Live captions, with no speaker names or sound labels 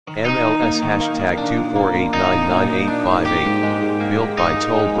MLS #248998858, built by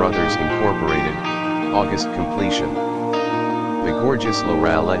Toll Brothers Incorporated, August completion. The gorgeous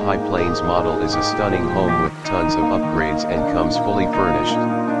Loralai High Plains model is a stunning home with tons of upgrades and comes fully furnished.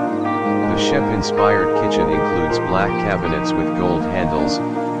 The chef-inspired kitchen includes black cabinets with gold handles,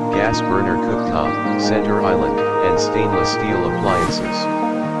 gas burner cooktop, center island, and stainless steel appliances.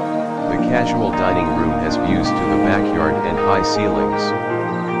 The casual dining room has views to the backyard and high ceilings.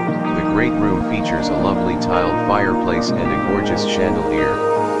 The great room features a lovely tiled fireplace and a gorgeous chandelier.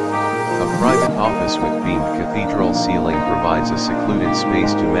 A private office with beamed cathedral ceiling provides a secluded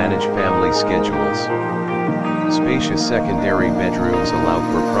space to manage family schedules. Spacious secondary bedrooms allow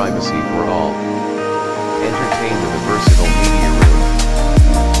for privacy for all. Entertain with a versatile media room.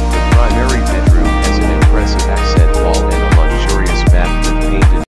 The primary bedroom has an impressive accent